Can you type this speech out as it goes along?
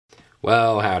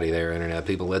Well, howdy there, Internet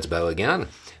people. It's Bo again.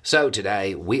 So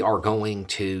today we are going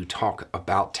to talk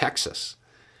about Texas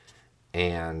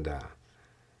and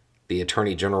the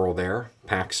Attorney General there,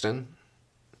 Paxton,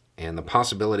 and the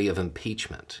possibility of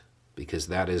impeachment, because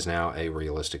that is now a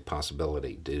realistic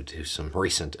possibility due to some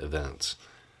recent events.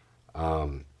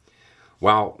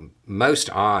 While most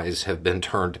eyes have been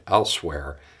turned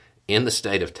elsewhere in the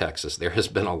state of Texas, there has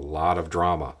been a lot of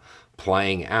drama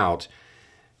playing out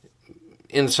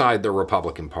inside the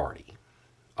Republican Party.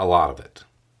 A lot of it.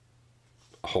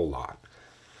 A whole lot.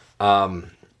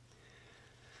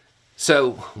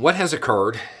 So what has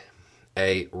occurred?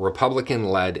 A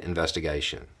Republican-led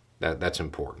investigation. That's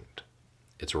important.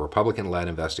 It's a Republican-led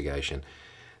investigation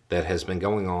that has been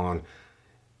going on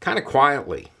kind of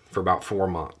quietly for about 4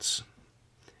 months.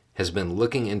 Has been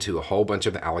looking into a whole bunch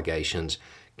of allegations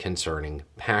concerning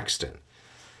Paxton.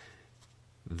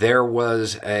 There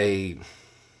was an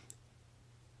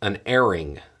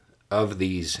airing of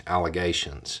these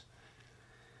allegations,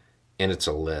 and it's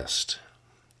a list.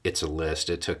 It's a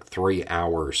list. It took 3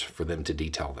 hours for them to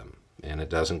detail them, and it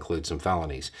does include some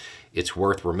felonies. It's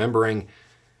worth remembering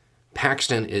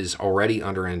Paxton is already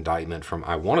under indictment from,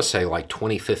 I want to say, like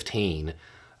 2015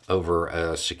 over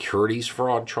a securities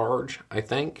fraud charge, I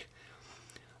think,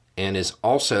 and is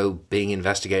also being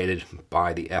investigated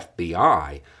by the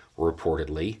FBI,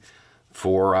 reportedly,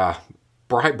 for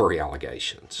bribery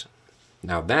allegations.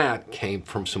 Now that came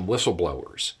from some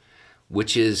whistleblowers,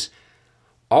 which is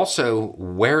also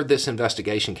where this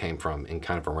investigation came from in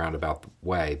kind of a roundabout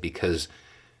way, because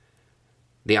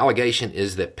the allegation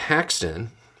is that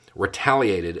Paxton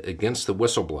retaliated against the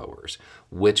whistleblowers,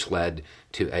 which led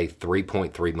to a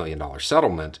 $3.3 million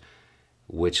settlement,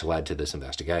 which led to this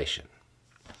investigation.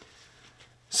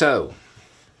 So,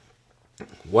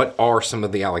 what are some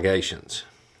of the allegations?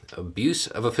 Abuse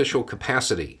of official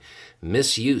capacity,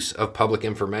 misuse of public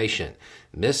information,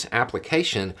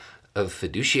 misapplication of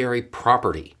fiduciary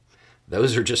property.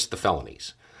 Those are just the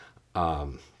felonies.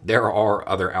 There are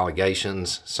other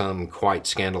allegations, some quite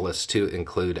scandalous, to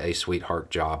include a sweetheart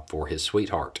job for his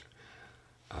sweetheart.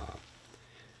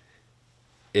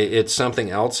 It's something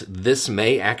else. This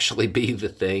may actually be the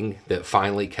thing that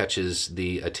finally catches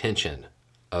the attention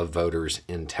of voters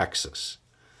in Texas.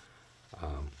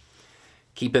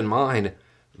 Keep in mind,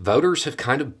 voters have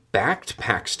kind of backed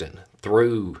Paxton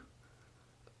through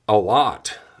a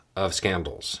lot of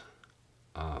scandals.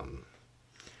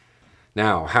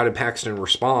 Now, how did Paxton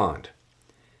respond?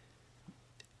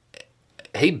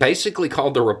 He basically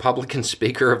called the Republican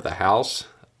Speaker of the House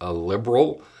a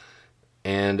liberal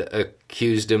and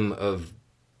accused him of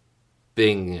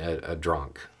being a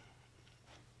drunk.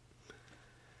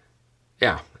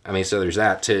 Yeah, I mean, so there's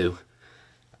that too.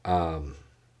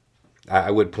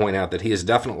 I would point out that he is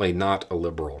definitely not a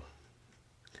liberal.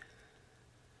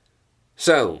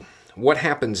 So, what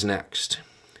happens next?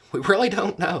 We really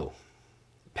don't know.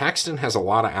 Paxton has a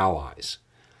lot of allies,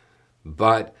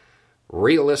 but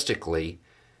realistically,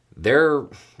 they're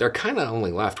kind of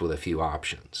only left with a few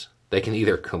options. They can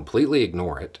either completely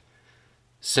ignore it,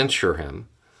 censure him,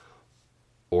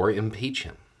 or impeach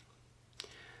him.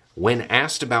 When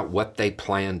asked about what they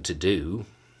planned to do,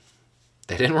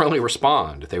 they didn't really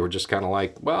respond. They were just kind of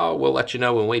like, well, we'll let you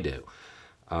know when we do.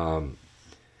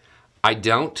 I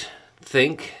don't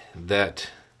think that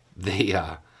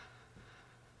the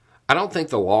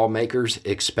lawmakers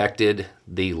expected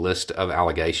the list of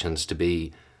allegations to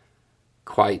be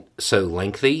quite so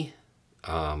lengthy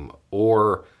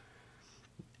or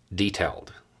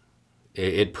detailed.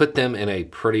 It put them in a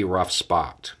pretty rough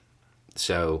spot.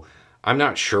 So I'm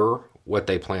not sure what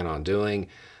they plan on doing,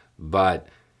 but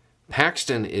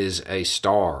Paxton is a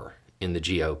star in the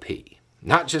GOP,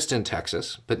 not just in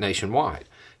Texas, but nationwide.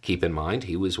 Keep in mind,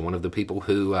 he was one of the people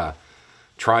who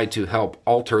tried to help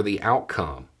alter the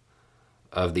outcome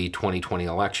of the 2020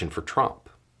 election for Trump.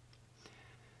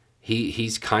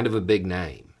 He's kind of a big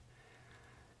name.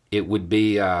 It would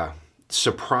be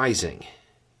surprising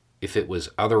if it was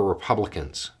other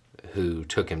Republicans who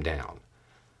took him down.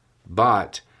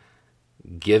 But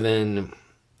given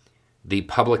the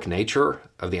public nature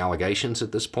of the allegations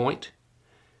at this point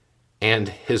and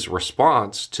his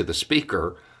response to the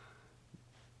speaker,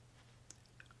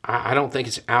 I don't think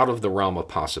it's out of the realm of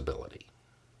possibility.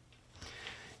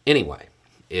 Anyway,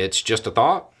 it's just a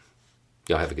thought.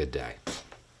 Y'all have a good day.